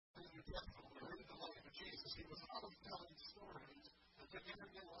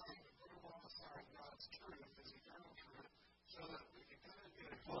arrogant life and put alongside God's truth, His eternal truth, so that we can kind of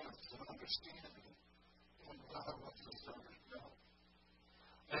get a glimpse and understanding of God what His Son has done.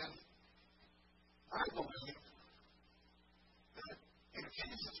 And I believe that if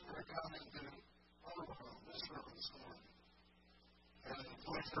Jesus were to come into our room, this room this morning, and in the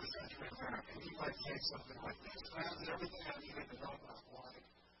 21st century America, he might say something like this: I have everything I needed to know about life.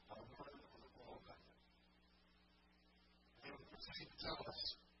 I learned on the ball method. And he would proceed to tell us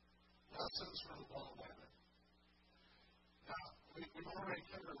lessons from the ball method. Now, we've already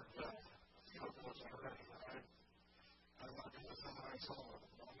covered a few of those already, right? I'm not going to summarize all of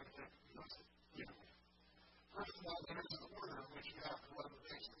them. I'm going to take those with me. First of all, there is an order in which you have to run the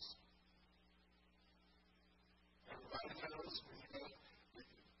bases. Everybody knows when you go, the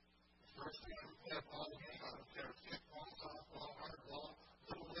first time you play a ball game, I don't care if kickball, softball, hardball,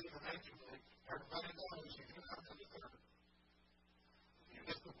 little league, or major league, everybody knows you do not run the third. If you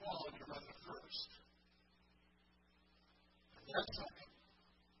get the ball, you run the first. And then second,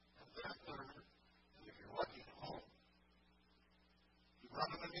 and then third, and if you're lucky, home. You run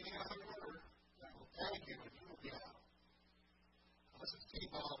them in any other order, that will tag you and you will be out. Unless it's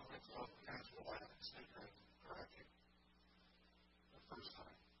T-ball and it's all kinds of light and stay correct you. The first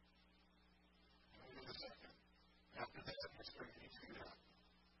time. Maybe the second. After that, you're straight each out.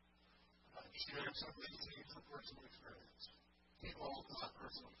 I'm sharing some of these things from personal experience. T-ball is not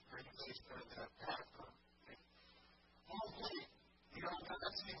personal experience. They spend that path on me. Home plate. You know,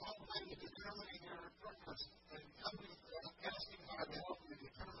 that's the home plate of determining your purpose and coming asking God to help you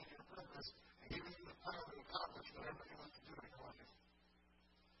determine your purpose and giving you the power to accomplish whatever you want to do in life.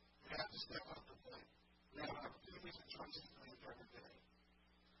 You have to step up the plate. You have opportunities and choices to make every day.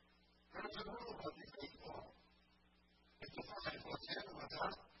 There's a rule about your baseball. It defines what's in, what's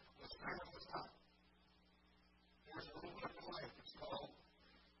out, what's fair, and what's not. There's a rule about your life. It's called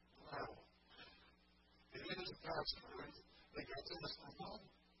love. It is God's truth that gets us from home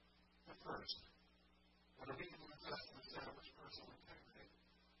to first. When a reading of the Testament establishes personal integrity,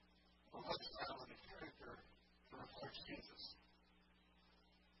 a lifestyle and a character to reflect Jesus.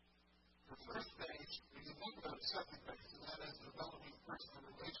 The first base, we can look at the second base, and that is developing personal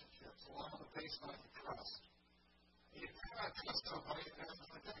relationships along the baseline of trust. You cannot trust somebody that has no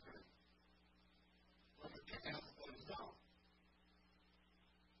integrity. What you can is no.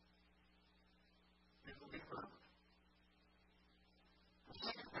 You will be hurt. The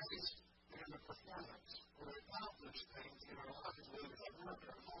second base is a performance, where we accomplish things in our lives, whether it's at work,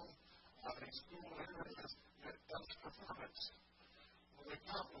 at home, in school, whatever it is, that's performance. When we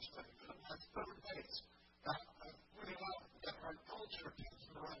accomplish things, that's third base. I'm pointing out that our culture tends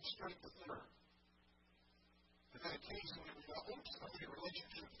to run straight to third. And then occasionally we go, oops, I need a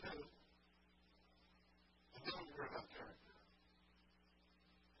relationship too. And then we worry about character.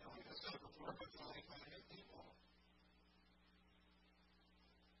 And we just said before, but it's only finding people.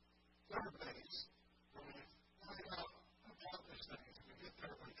 Third base, when we find out accomplish things, we get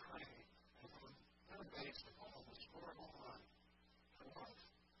there by training. And from third base, the goal is to score a home run for life.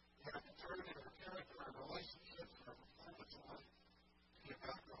 We have to turn in our character, our relationships, our performance in life to get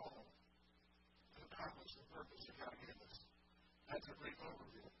back to home and accomplish the purpose that God gave us. That's a brief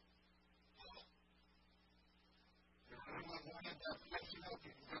overview. If anyone wanted that fleshing up,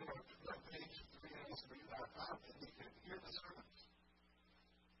 you can go to our webpage, 3lsb.com, and you can hear the sermons.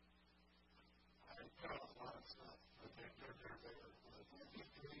 I put out a lot of stuff, but they're there.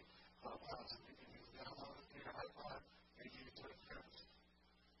 MP3, and you can download it to your iPod and use it with friends.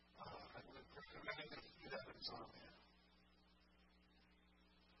 I would recommend that you do that if it's on there.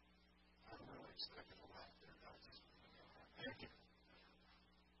 I'm really expecting a lot there, guys. Thank you.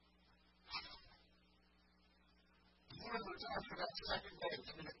 Before we're talking about second base,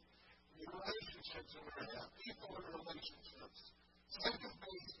 the relationships that we have, people and relationships. Second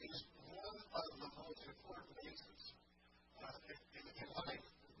base is one of the most important bases in life.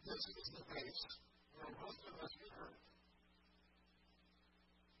 This is the base where most of us get hurt.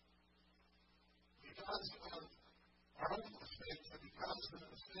 Because of our own mistakes and because of the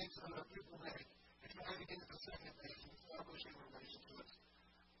mistakes other people make, we try to get to the second base and establishing relationships.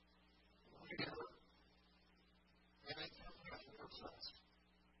 We get hurt. And it definitely hurts us.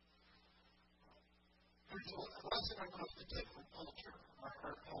 There's a lesson I want to take from culture,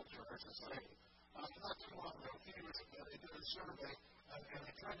 our culture, our society. Not too long ago, a few years ago, they did a survey, and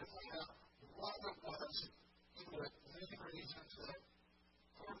they tried to find out what it was that many reasons that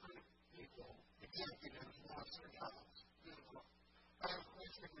corporate people, executives, lost their jobs. I have a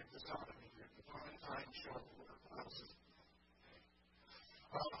question with this out of me here. The time show where classes.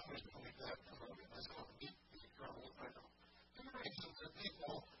 I always believe that because I myself deep trouble. I know. The reasons that people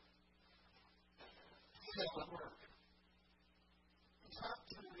at work. The top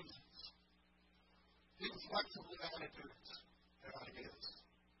two reasons. Inflexible attitudes and ideas.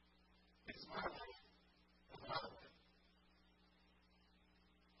 It's my way or the highway.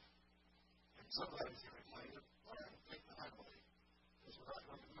 And somebody's going to tell you, all right, take the highway. That's what I'm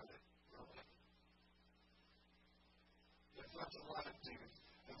going to do it. Really. Inflexible attitude.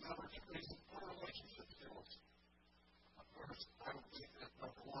 And number two reason, poor relationship skills. Of course, I would think that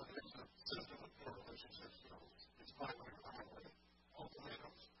number one is a system of poor relationship skills. It's my way or the highway.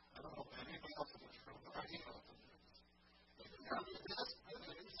 Ultimatums. I don't know if anything else in this room, but I hate ultimatums. If you tell me this,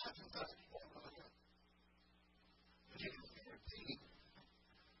 then it's not just that people really good. But you can guarantee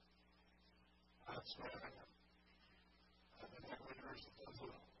that's what I am. I've been that way years as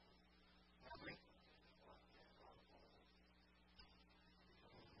well.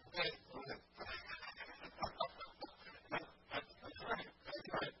 Okay, go ahead. That's right. That's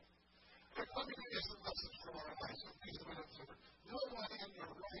right. But let me give you some lessons from our lives. Some things that I've observed. No one in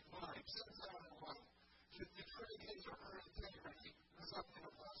your right mind sits down and one should betray his or her integrity or something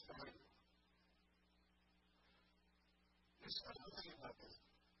of less value. There's another thing about this.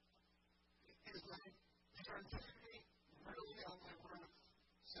 Is that your integrity really only worth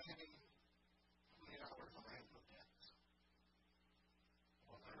saving 20 hours on handbook games?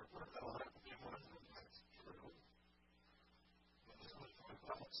 Well, I refer to that to be one of them. That's true. But this was my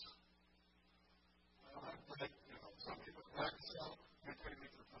thoughts. Well, I'm like, some people back sell, they pay me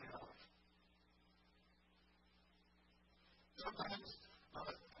for 20 hours. Sometimes,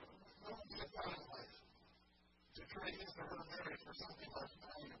 no one gets out of life to trade his or her marriage for something less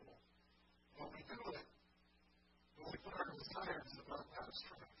valuable. When we do it, when we put our desires above God's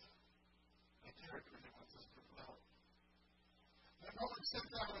strength, the character He wants us to develop. And no one sits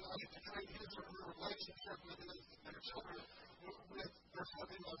down in life to trade his or her relationship with their children for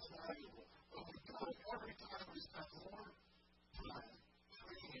something less valuable. But we do it every time we spend more time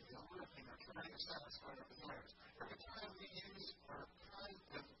training and working or trying to satisfy our desires. Every time we use our time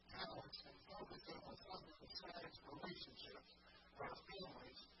and talents and focus on what's under besides relationships, our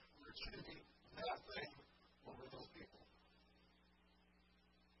families, we're choosing that thing over those people.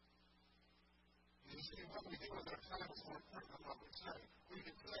 You see, what we do with our time is more important than what we say. We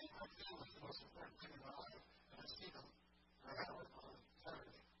can say our family is the most important thing in our life, and I see them for an hour on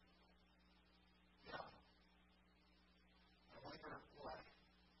Saturday. Yeah. I wonder why.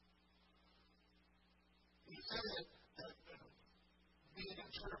 You say that being in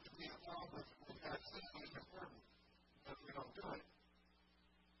church, being involved with God's family is important, but we don't do it.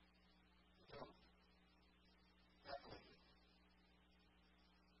 We don't act like it.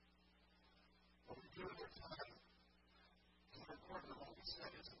 What we do with our time is more important than what we say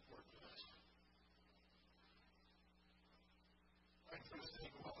is important to us. I first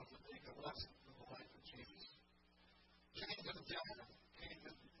take a moment to take a lesson from the life of Jesus. James and John came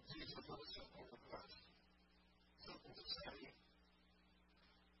to Jesus with a simple request. Simple to say.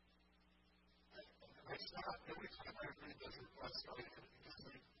 I stop every time I read this request because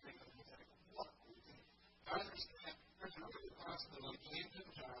they think of me like, what do you think? I understand there's a really possibility James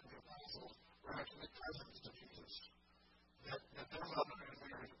and John, the apostles, were actually cousins to Jesus. That their mother and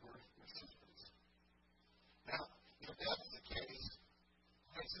Mary were sisters. Now, if that's the case,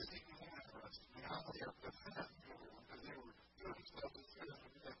 makes this even more interesting. How they are cousins going on because they were doing stuff with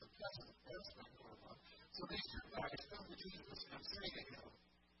the cousin aspect going on. So these two guys come to Jesus and say to him,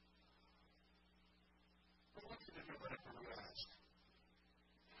 "Well, what did you let her ask?"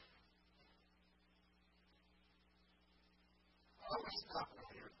 I always stop when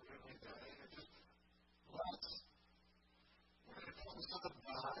I hear clearly that. And just, when it comes to the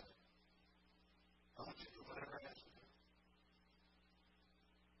God, I want you to do whatever I ask you to do.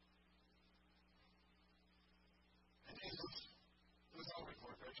 And Jesus was always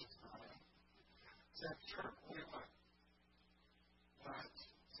more gracious than I am. Said, "Sure, what do you want?" "Want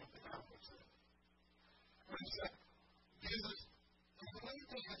something else," I said. And he said, "Jesus, when you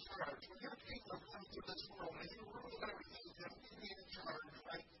take in charge, when your people come to this world and you rule everything, then we be in charge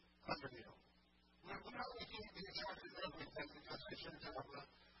right under you. We're not looking to be in charge of everything because I should have that,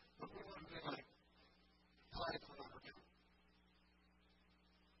 but we want to be like tied for number two.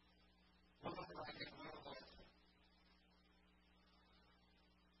 Whatever I get, whatever I do."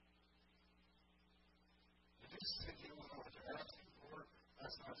 And he said, "You know what you're asking for?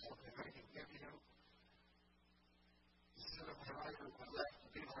 That's not something I can give you. You sit on my right or my left to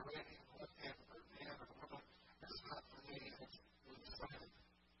be my right hand, left hand, or man or woman. That's not for me. It's decided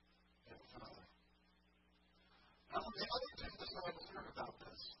in the Father." Now, the other two disciples heard about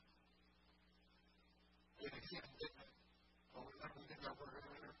this. They became indignant. Well, remember we did that word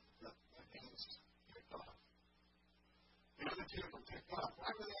earlier? That means kicked off.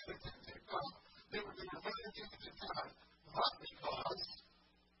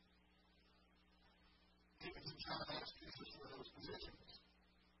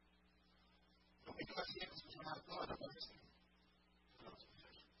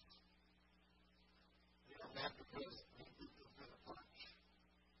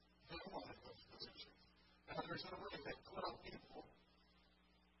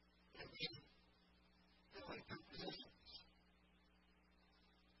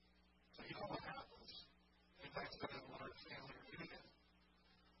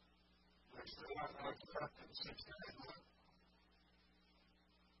 chapter 16.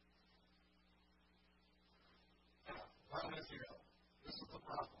 Why is he ill? This is the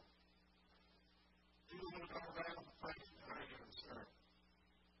problem. People who come around the place and are going to serve.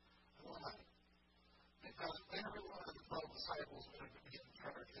 Why? Because every one of the 12 disciples wanted to be in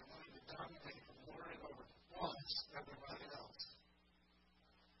charge. They wanted to dominate and lord it over once everybody else.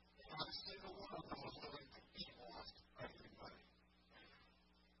 And not a single one of them was willing to be lost by anybody.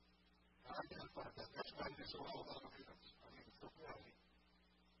 I identified that. That's why there's a lot of evidence. I mean, for me,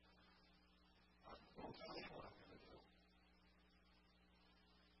 I won't tell you what I'm going to do.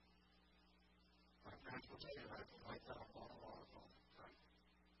 My friends will tell you I can like that on a lot of them. Right?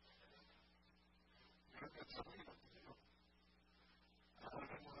 That's something you have to do. I don't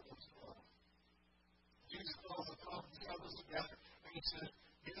know what it was for. Jesus calls the 12 disciples together and he said,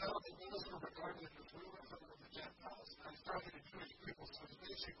 you know, the those who are regarded as rulers over the Gentiles. And he's talking to Jewish people, so he's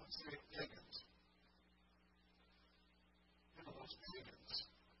basically saying pagans. You know, those pagans.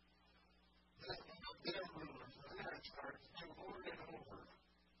 Their rulers, they're in charge, they lord it over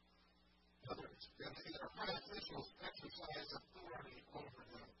others. And their high officials exercise authority over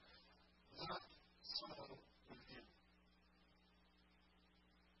them. Not so with you.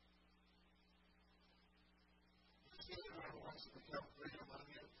 Whoever wants to become great among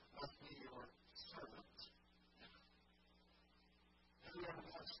you must be your servant. And whoever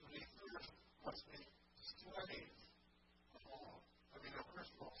wants to be first must be slave of all. I mean,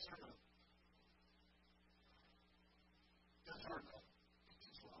 first of all, servant. That's hard enough.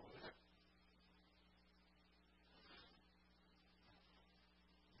 It's well with it.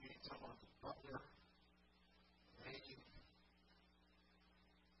 You need someone butler, maid.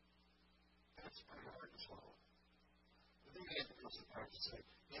 That's pretty hard to swallow. But then you have to go so far to say,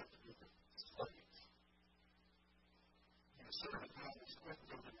 you have to be the slave. And a servant now is quit and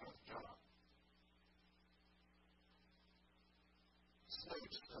go to another job.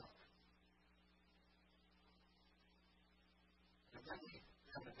 Slave stuff. And then we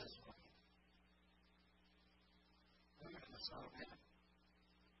come to this one. Look at the Son of Man.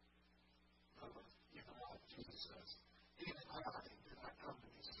 Even all Jesus says, even I did not come to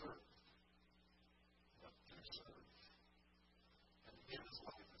be served, but to serve. And to give his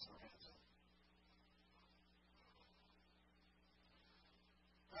life as a ransom.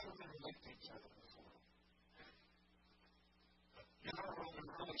 How do we relate to each other in this world? In our world, there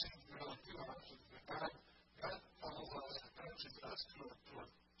really seems to be only two options. God calls us, coaches us to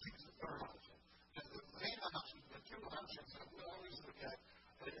choose the third option. And the main option, the two options that we always look at,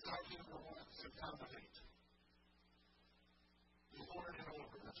 is option number one, to dominate. You lord it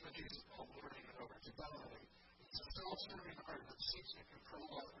over. That's what Jesus called lording it over, to dominate. It's a self-serving heart that seeks to control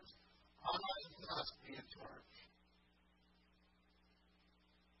others. I must be in charge.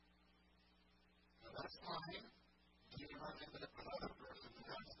 And that's fine. You run into another person who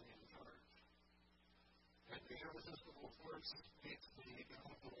has to be in charge. And the irresistible forces needs to be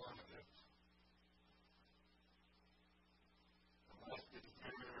one of it. And must be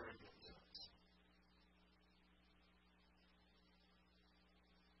very intense.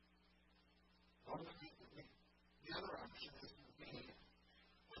 The other option is to be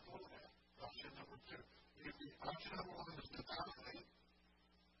before that. Option number two. If the option number one is to dominate,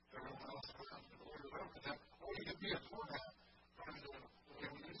 everyone else around in order over them, or you can be a format. The way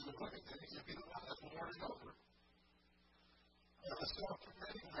we usually look at things, you can be the one that's lording over. A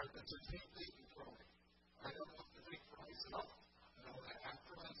self-permitting heart that says, hey, please control me. I don't want to think for myself. I don't want to act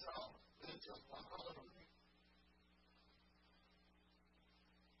for myself. Then just one over me.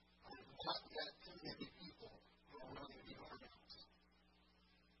 I have not yet too many people who are willing to be organized.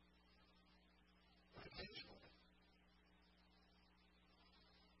 But occasionally,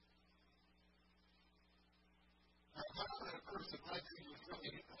 now, how would a person like me who's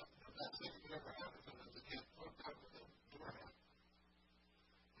really the best thing that ever happened to them is to get hooked up with a doormat?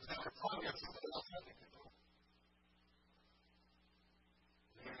 Because now they're probably got somebody else having to do it.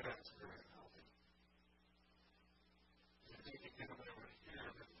 Maybe that's very healthy. You think you get away with it here,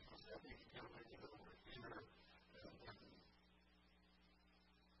 then you say, I think you get away with it over here, and then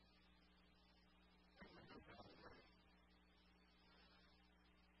we go down the road.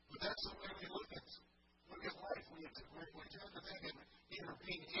 But that's the way we look at life. We tend to think of either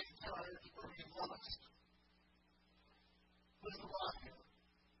being in charge or being lost. Who's the rock here?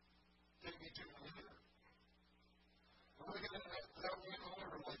 Take me to the leader. And we're going to have that way in all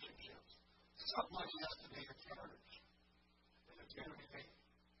our relationships. Somebody has to be in charge. And it's going to be me.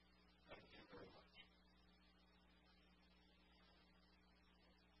 Thank you very much.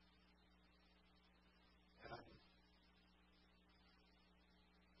 And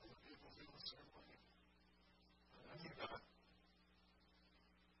other people feel the same way. And you got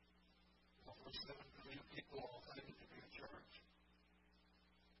almost 7 billion people all claiming to be in church.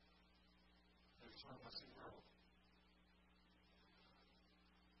 There's one less in the world.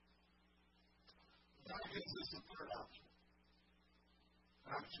 God gives us a third option.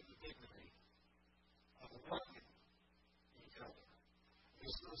 Option of dignity, of loving each other.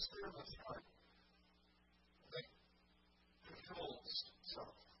 It's no service heart that controls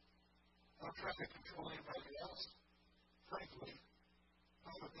self. I'm trying to control anybody else. Frankly,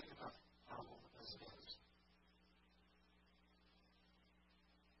 I'm a big enough problem as it is.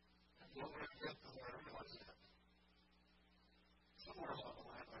 And the older I get, the more I realize that. Somewhere along the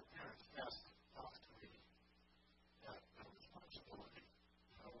line, my parents passed off to me that responsibility.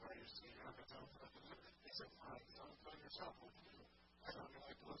 Where you see your own stuff to do. They said, fine, tell yourself what to do. I don't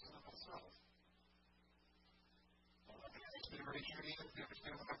like to listen to myself. Well, I mean, I used to raise your hand, you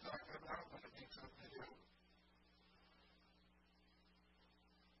understand what I'm talking about, but it means something to do.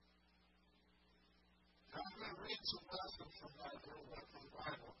 Now, I'm going to read some lessons from that little book from the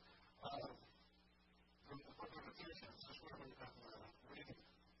Bible, from the book of Ephesians. This is where we've been reading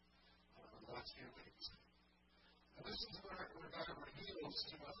the last few weeks. And this is where God reveals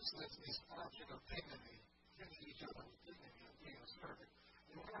to us this option of dignity, giving each other dignity and being a servant.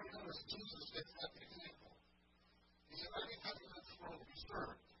 And what we notice, Jesus gets that example. He said, anything in this world be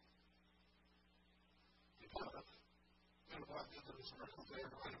served. He could have. He would have walked into this commercial day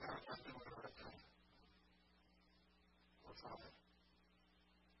and right about I'm doing the right thing. What's wrong?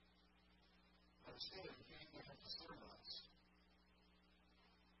 Understand, he didn't have to serve us.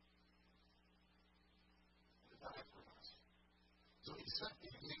 He died for us. So he set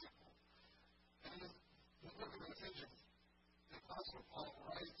the example. And in the book of Ephesians, the Apostle Paul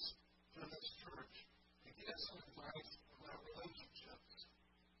writes to this church, he gives some advice about relationships.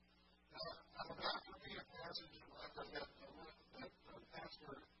 Now, I'm about to read a passage that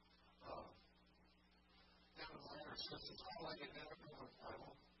Pastor Kevin Leonard says it's all identical in the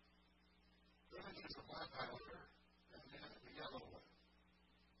Bible. Then there's a black highlighter, and then the yellow one.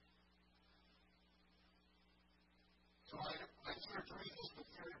 So I sort of read this with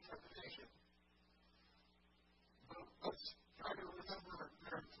your interpretation. But let's try to remember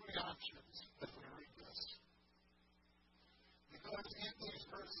there are 3 options as we read this. Because in these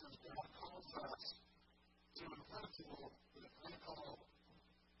verses, God calls us to a principle that I call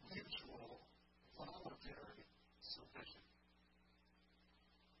mutual voluntary submission.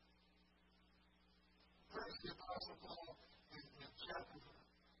 First, the Apostle Paul in chapter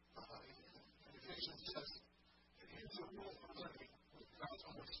in Ephesians says, here's a rule for living with God's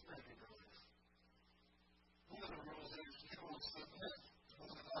Holy Spirit in your life. One of the rules is you will submit to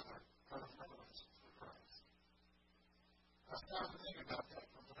one another out of reverence for Christ. I started thinking about that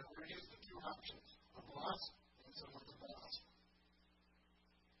from when I read the 2 options, a boss and someone's a boss.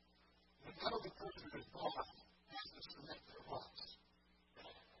 We know the person who's boss has to submit to the boss.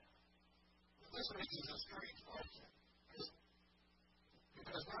 But this raises a strange question.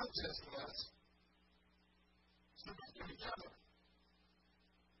 Because God says to us, submit to each other.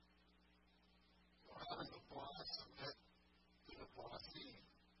 So how does the boss submit to the bossee?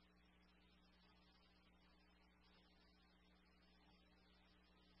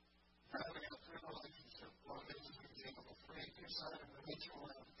 Having a good relationship, well, this is an example of 3 two-sided mutual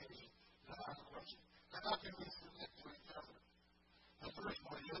application. Now, I have a question. How can we submit to each other? The first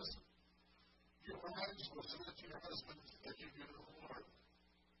one is, your wives will submit to your husbands as you do to the Lord.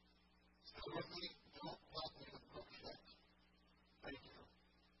 Secondly, don't walk in the bullshit. Thank you.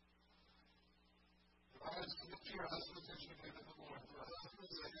 Wives, submit to your husbands as you do to the Lord. For a husband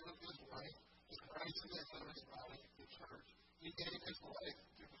is the head of his wife, as Christ is the head of his body, the church. He gave his life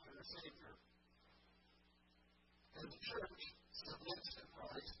to be the Savior. And the church submits to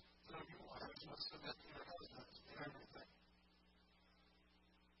Christ, so you wives must submit to your husbands in everything.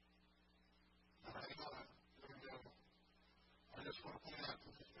 Now, hang on. Here we go. I just want to point out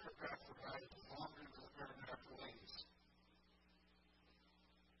that the paragraph for guys is longer than the paragraph for ladies.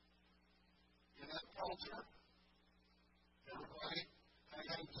 In that culture, everybody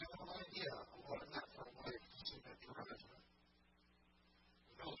had a general idea of what it meant for a wife to submit to her husband.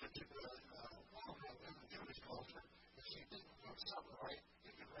 The culture took in the Jewish culture, if she didn't do something right,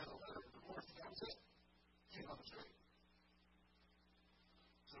 you could write a letter of divorce, and that was it. Came on the street.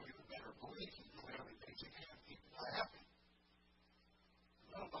 So you better believe you do everything you can to keep them happy.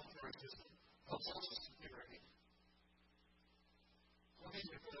 No voluntary system, no social security. What do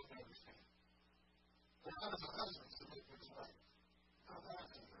you feel to understand? But how does a husband submit to his wife? Now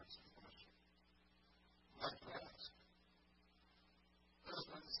that's an interesting question. I'd like to ask.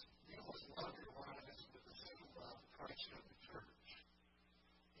 Husbands, you must love your wives with the same love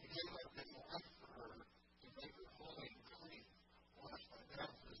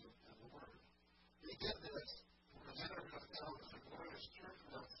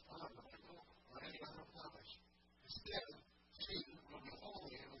other blemish. Instead, she will be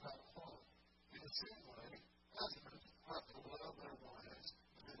holy and without fault. In the same way, husbands ought to love their wives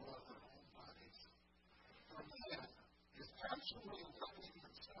and they love their own bodies. For a man is absolutely loving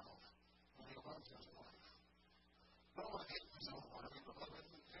himself when he loves his wife. No one hates his own body, but loves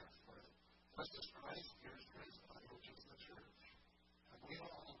and cares for it. Just as Christ cares for his body, which is the church. And we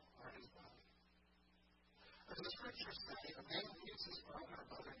all are his body. As the scriptures say, a man leaves his father and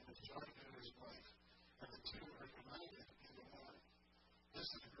mother and is joined to his wife, and the two are united into one. This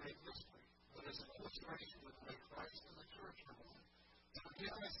is a great mystery, but as an illustration of the way Christ and the church are one. And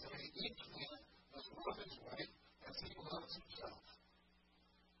again I say, each man must love his wife as he loves himself,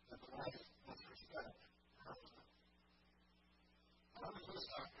 and the wife must respect her husband. I'm going to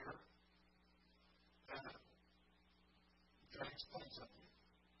stop here and try to explain something.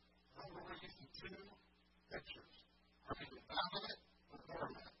 I'm going to read you two pictures. Are you dominant or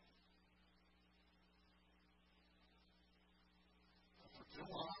doormat? For too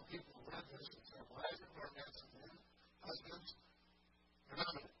long, people read this and said, wives are doormats and men, husbands are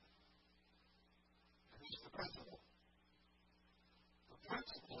dominant. And here's the principle. The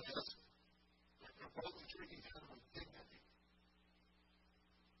principle is that they're both to treat each other with dignity.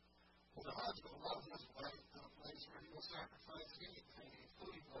 Well, the husband loves his wife to a place where he will sacrifice anything,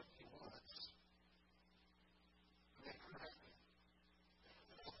 including what he wants. And they correct him.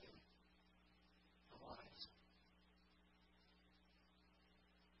 And help him to wise.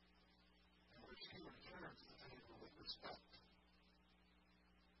 And when she returns the favor with respect.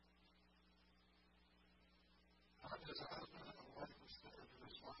 Not as a husband and a wife who stand to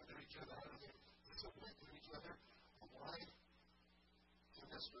respond to each other, how do they submit to each other? A wife in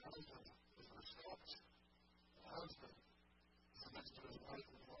this religion is respect. A husband submits to his wife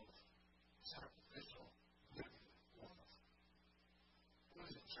in love. Sacrificial, giving love. Who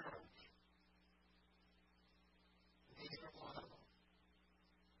is in charge? Neither one of them.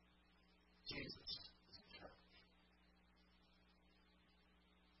 Jesus is in charge.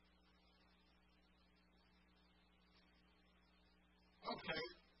 Okay.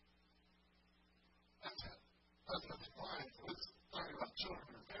 That's it. Husbands and wives. Let's talk about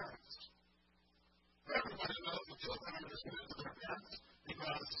children and parents. Everybody knows the children are respected to their parents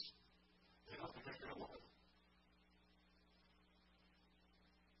because they don't think they're going to work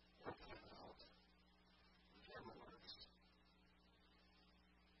it out. Whichever works.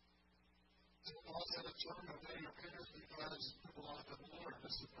 Paul said that children obey your parents because you belong to the Lord.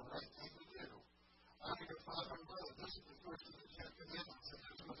 This is the right thing to do. Honor your father and mother. This is the first of the 10 Commandments. And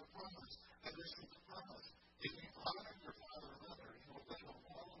this was a promise. And this is the promise. If you honor your father and mother, you will live a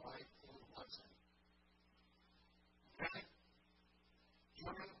long life full of blessing. Okay?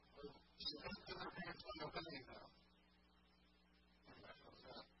 Children will submit to their parents by obeying them. Everybody knows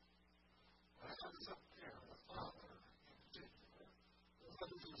that. But how does a parent, a father in particular,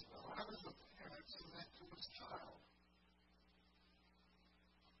 how does a parent submit to his child?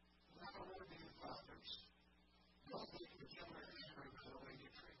 Not only do you fathers, don't make your children angry by the way you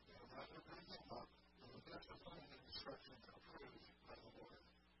treat them. Rather, bring them up in the discipline and instruction approved by the Lord.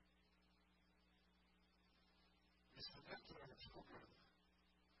 We submit to our children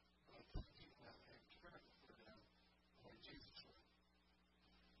by teaching them and caring for them the way Jesus would.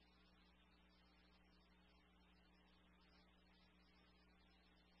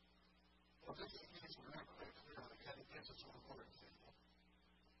 Well, this is things we're not quite clear on. Again, it gives us an important example.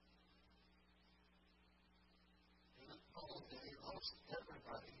 In the Paul day, almost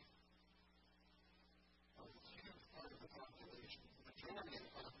everybody, a huge part of the population, the majority of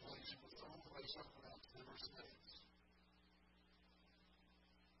the population was the only way something else. They were slaves.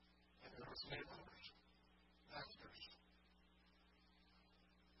 And there were slave owners, masters.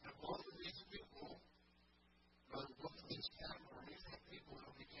 And both of these people, both of these categories had people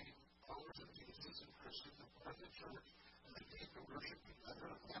who became followers of Jesus and Christians and part of the church, and they came to worship together,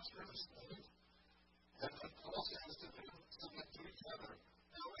 a master and a slave. And what Paul says to them, submit to each other.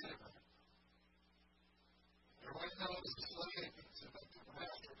 Now, wait a minute. Everybody knows the slave can submit to the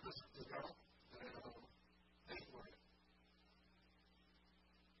master because they don't pay for it.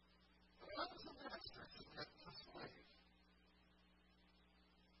 But how does the master submit to the slave?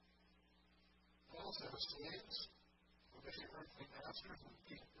 Paul says slaves obey your earthly masters with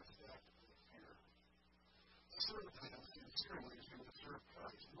deep respect and fear. Serve them sincerely as you would serve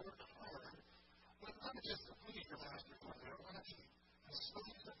Christ. Work hard, but not just to please your master when they're watching. As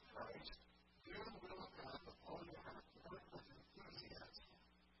slaves of Christ, do the will of God with all your heart. Work with enthusiasm,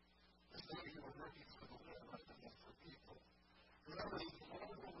 as though you were working for the Lord rather than for people. Remember, the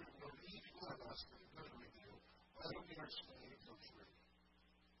Lord will reward each one of us for the good we do, whether we are slaves or free.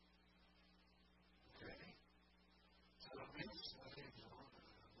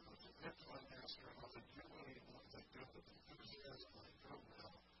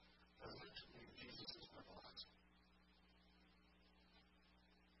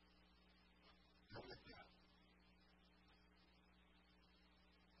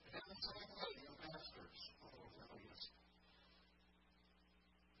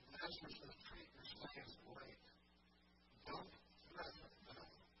 master says, treat your slaves right. Don't threaten them.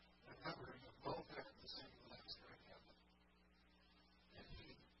 Remember, you both have the same master in heaven. And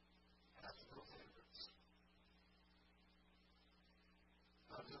he has no favorites.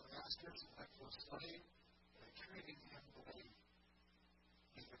 Love your masters like your slave, and treating him the way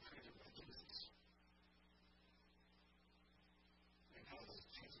he was treated by Jesus. We know that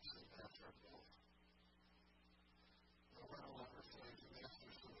Jesus is master of both. We're no longer slaves and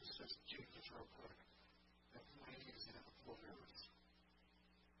masters, so let's just check this real quick. Employees and employers.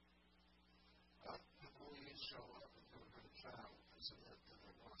 Employees show up and do a good job to submit to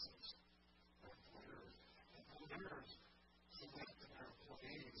their bosses. Employers submit to their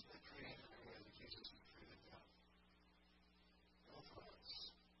employees by treating them the way that Jesus has treated them. Both of us.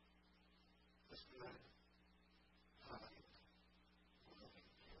 This good, kind,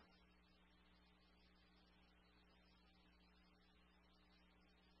 loving care.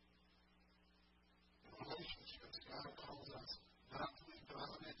 In relationships, God calls us not to be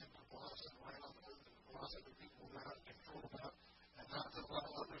dominant and to boss around and to boss other people around and control them, and not to allow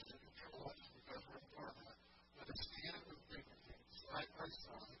others to control us because we're part of it, but to stand with dignity, side by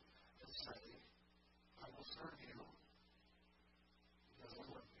side, and say, I will serve you because I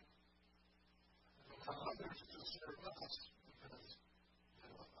love you. And allow others to serve us because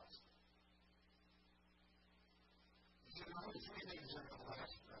they love us. You see, there are three things that are going to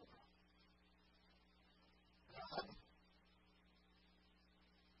last forever. God,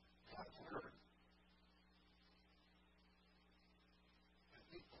 God's Word, and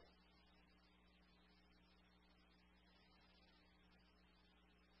people.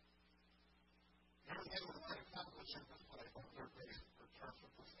 Everything we're going to accomplish in this life on their base for terms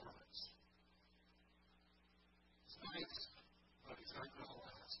of performance. It's nice, but it's not going to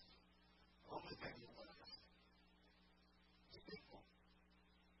last. The only thing you last is people.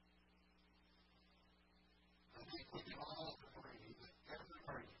 I think we can all agree that every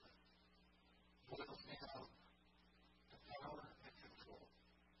argument boils down to power and control.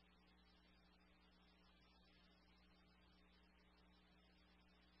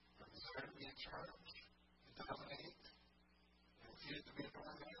 The desire to be in charge, to dominate, and refuse to be a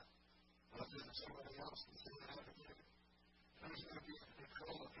doormat, other than somebody else can say how to do it. Who's going to be in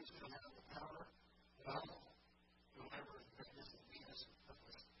control of who's going to have the power? Well, whoever is biggest and meanest and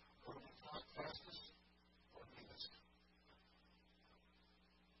toughest, or the top fastest or meanest.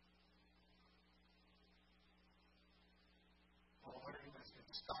 All arguments can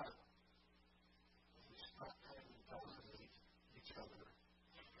start when we stop trying to dominate each other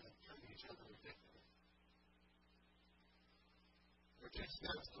and treat each other with dignity. There are two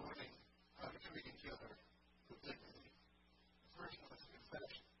steps to learning how to treat each other with dignity. The first one is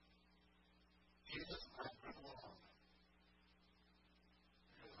confession. Jesus, I've been wrong.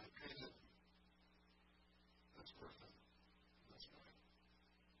 Because I treated this person this way.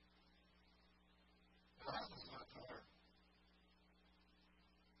 God was not tired.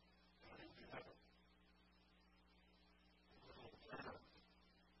 I didn't do that. It was a little prayer.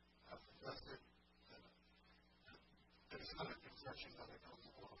 I confessed it. There's another confession that I come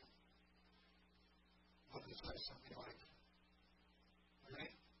along. Let me say something like,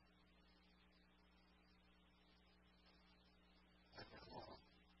 ready? I've been wrong.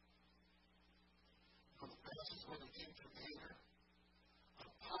 For the past is when it came to anger,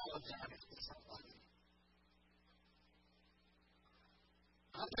 apologize to somebody.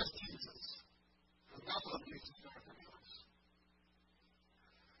 Not just Jesus. Because God loves Jesus more than else.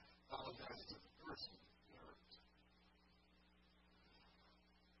 Apologize to the person you hurt.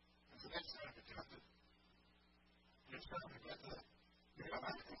 And the next time you're tempted, you're trying to get that. You're not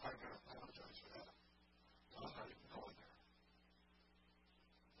going to apologize for that. I'm not even going there.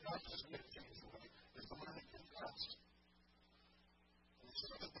 Not just get things away, it's the learning to confess. And the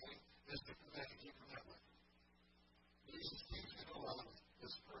second thing is to commit and keep remembering. Jesus teaches me to love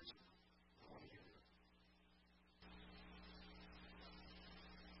this person.